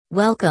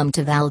Welcome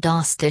to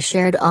Valdosta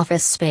Shared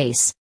Office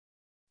Space.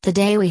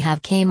 Today we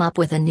have came up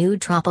with a new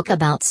topic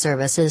about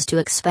services to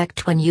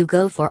expect when you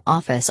go for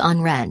office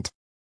on rent.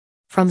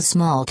 From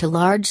small to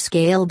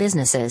large-scale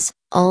businesses,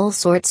 all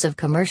sorts of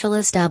commercial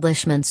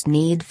establishments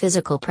need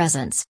physical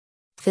presence.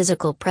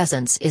 Physical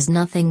presence is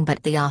nothing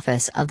but the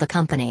office of the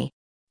company.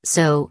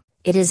 So,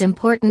 it is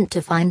important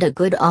to find a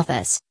good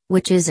office,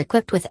 which is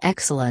equipped with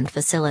excellent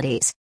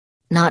facilities.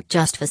 Not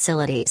just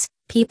facilities,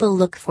 people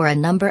look for a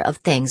number of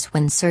things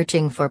when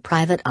searching for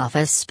private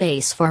office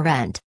space for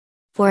rent.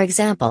 For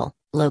example,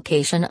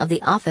 location of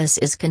the office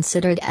is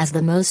considered as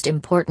the most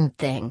important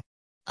thing.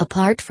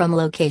 Apart from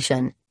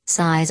location,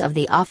 size of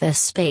the office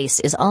space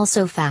is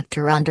also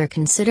factor under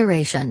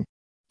consideration.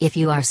 If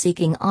you are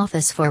seeking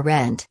office for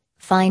rent,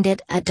 find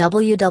it at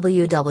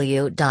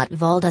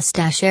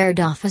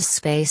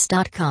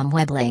www.valdosta-sharedofficespace.com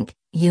web link.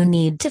 You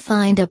need to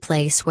find a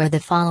place where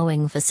the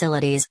following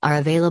facilities are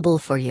available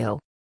for you.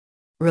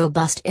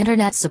 Robust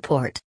internet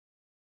support.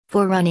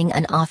 For running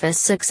an office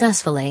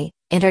successfully,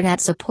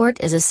 internet support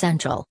is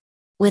essential.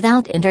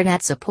 Without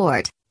internet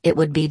support, it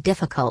would be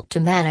difficult to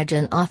manage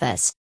an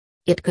office.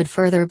 It could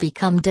further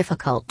become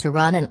difficult to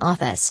run an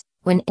office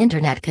when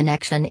internet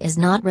connection is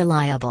not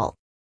reliable.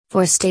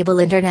 For stable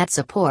internet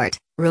support,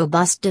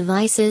 robust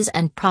devices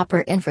and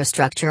proper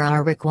infrastructure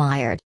are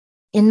required.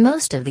 In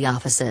most of the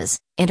offices,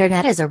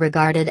 internet is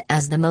regarded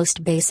as the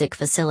most basic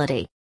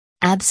facility.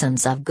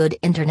 Absence of good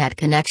internet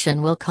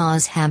connection will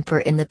cause hamper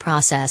in the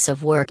process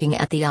of working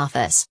at the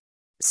office.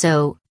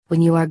 So,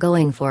 when you are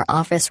going for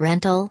office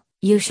rental,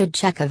 you should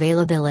check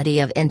availability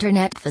of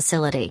internet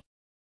facility.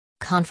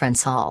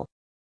 Conference hall.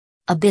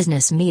 A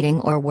business meeting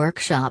or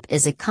workshop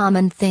is a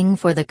common thing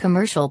for the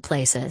commercial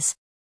places.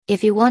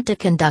 If you want to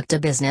conduct a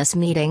business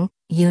meeting,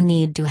 you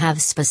need to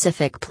have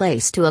specific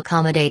place to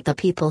accommodate the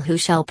people who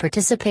shall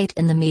participate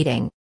in the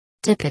meeting.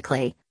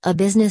 Typically, a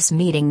business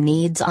meeting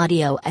needs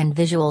audio and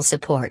visual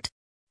support.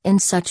 In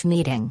such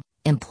meeting,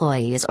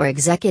 employees or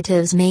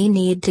executives may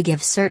need to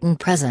give certain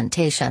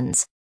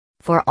presentations.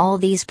 For all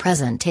these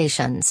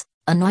presentations,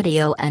 an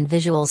audio and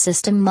visual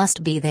system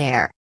must be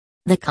there.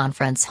 The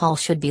conference hall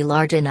should be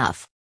large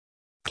enough.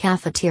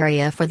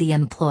 Cafeteria for the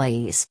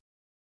employees.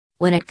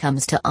 When it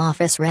comes to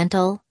office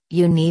rental,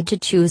 you need to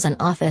choose an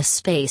office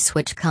space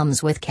which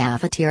comes with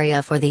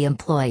cafeteria for the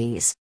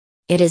employees.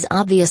 It is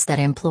obvious that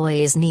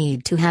employees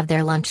need to have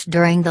their lunch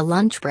during the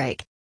lunch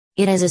break.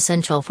 It is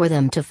essential for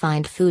them to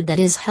find food that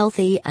is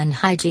healthy and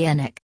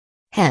hygienic.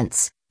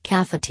 Hence,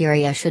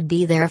 cafeteria should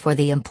be there for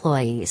the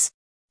employees.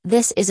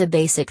 This is a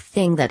basic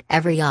thing that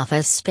every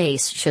office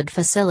space should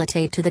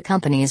facilitate to the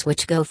companies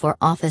which go for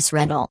office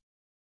rental.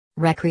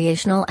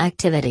 Recreational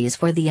activities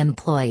for the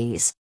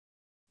employees.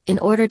 In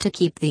order to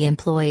keep the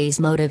employees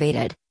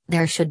motivated,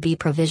 there should be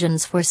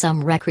provisions for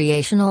some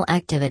recreational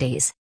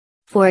activities.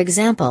 For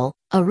example,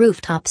 a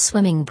rooftop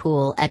swimming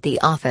pool at the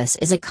office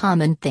is a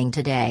common thing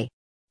today.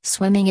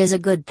 Swimming is a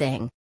good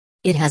thing.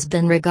 It has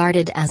been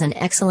regarded as an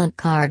excellent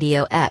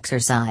cardio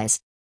exercise.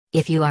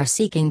 If you are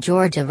seeking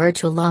Georgia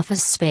virtual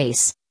office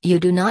space,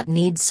 you do not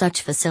need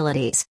such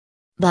facilities.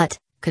 But,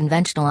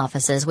 conventional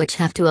offices which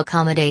have to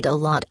accommodate a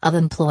lot of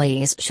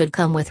employees should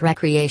come with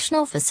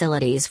recreational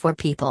facilities for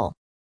people.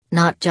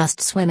 Not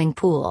just swimming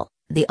pool,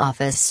 the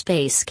office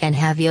space can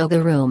have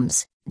yoga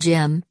rooms,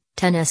 gym,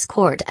 tennis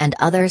court and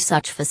other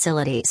such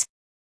facilities.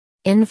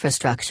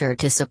 Infrastructure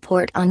to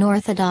support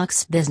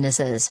unorthodox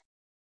businesses.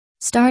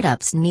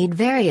 Startups need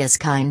various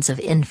kinds of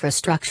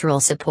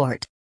infrastructural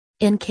support.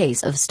 In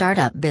case of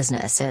startup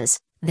businesses,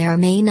 there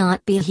may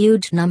not be a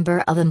huge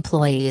number of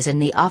employees in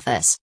the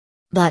office.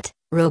 But,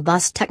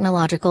 robust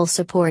technological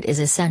support is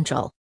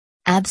essential.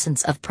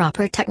 Absence of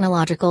proper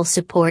technological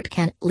support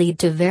can lead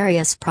to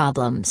various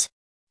problems.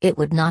 It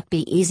would not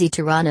be easy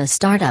to run a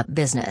startup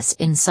business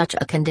in such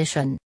a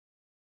condition.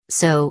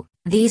 So,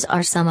 these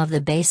are some of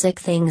the basic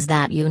things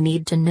that you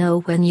need to know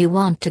when you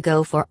want to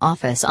go for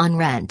office on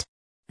rent.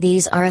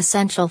 These are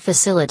essential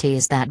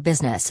facilities that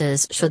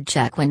businesses should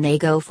check when they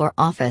go for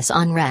office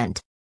on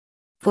rent.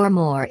 For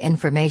more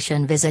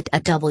information visit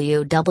at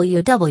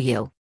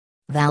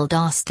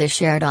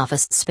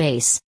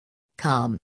www.valdostasharedofficespace.com.